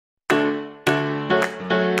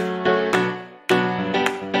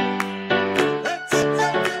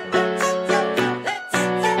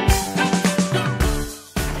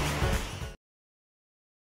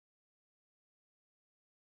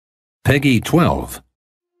Peggy 12.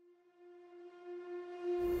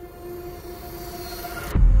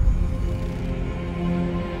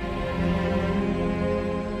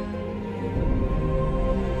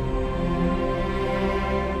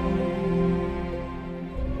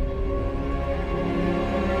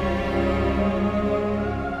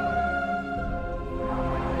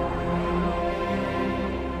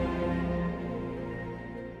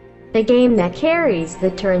 The game that carries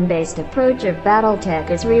the turn-based approach of Battletech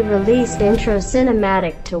is re-released. Intro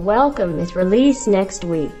cinematic to welcome its release next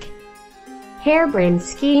week. Harebrained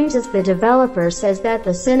Schemes as the developer says that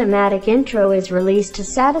the cinematic intro is released to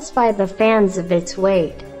satisfy the fans of its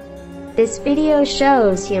weight. This video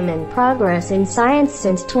shows human progress in science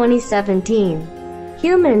since 2017.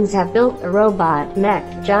 Humans have built a robot,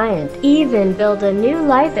 mech, giant, even built a new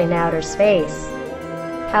life in outer space.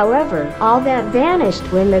 However, all that vanished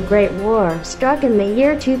when the Great War struck in the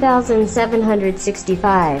year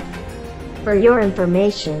 2765. For your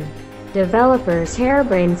information, developers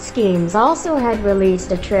Harebrained Schemes also had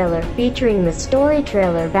released a trailer featuring the story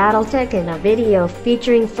trailer Battletech and a video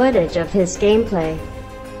featuring footage of his gameplay.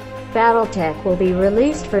 Battletech will be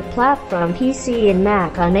released for platform PC and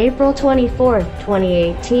Mac on April 24,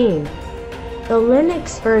 2018. The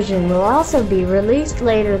Linux version will also be released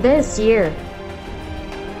later this year.